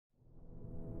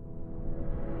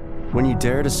When you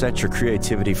dare to set your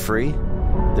creativity free,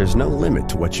 there's no limit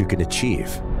to what you can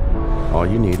achieve. All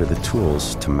you need are the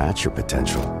tools to match your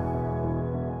potential.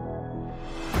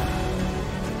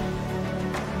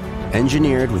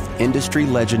 Engineered with industry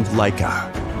legend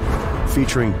Leica,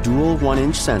 featuring dual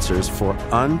 1-inch sensors for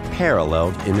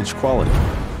unparalleled image quality.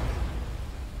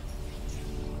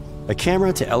 A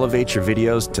camera to elevate your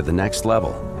videos to the next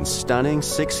level in stunning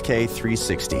 6K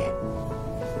 360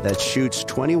 that shoots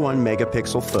 21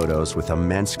 megapixel photos with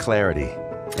immense clarity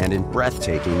and in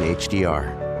breathtaking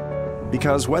HDR.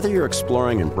 Because whether you're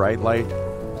exploring in bright light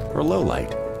or low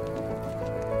light,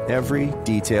 every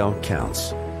detail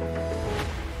counts.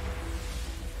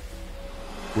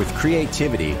 With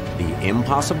creativity, the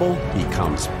impossible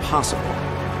becomes possible.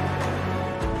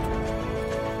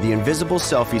 The invisible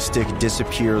selfie stick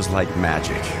disappears like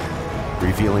magic,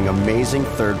 revealing amazing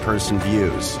third-person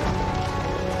views.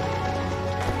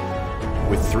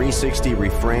 With 360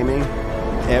 reframing,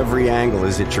 every angle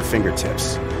is at your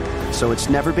fingertips, so it's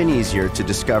never been easier to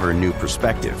discover new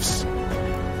perspectives.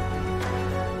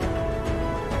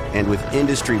 And with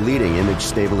industry-leading image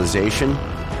stabilization,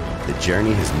 the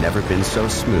journey has never been so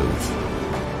smooth.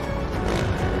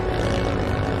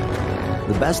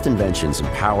 The best inventions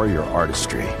empower your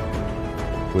artistry,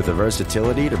 with the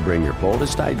versatility to bring your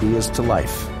boldest ideas to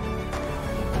life.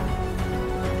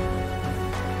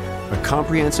 A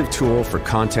comprehensive tool for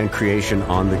content creation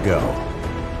on the go.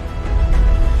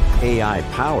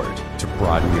 AI-powered to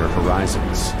broaden your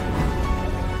horizons.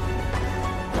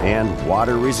 And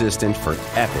water-resistant for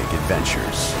epic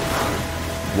adventures.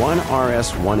 ONE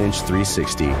RS 1-inch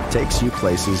 360 takes you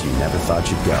places you never thought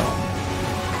you'd go.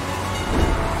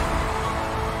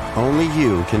 Only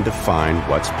you can define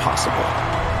what's possible.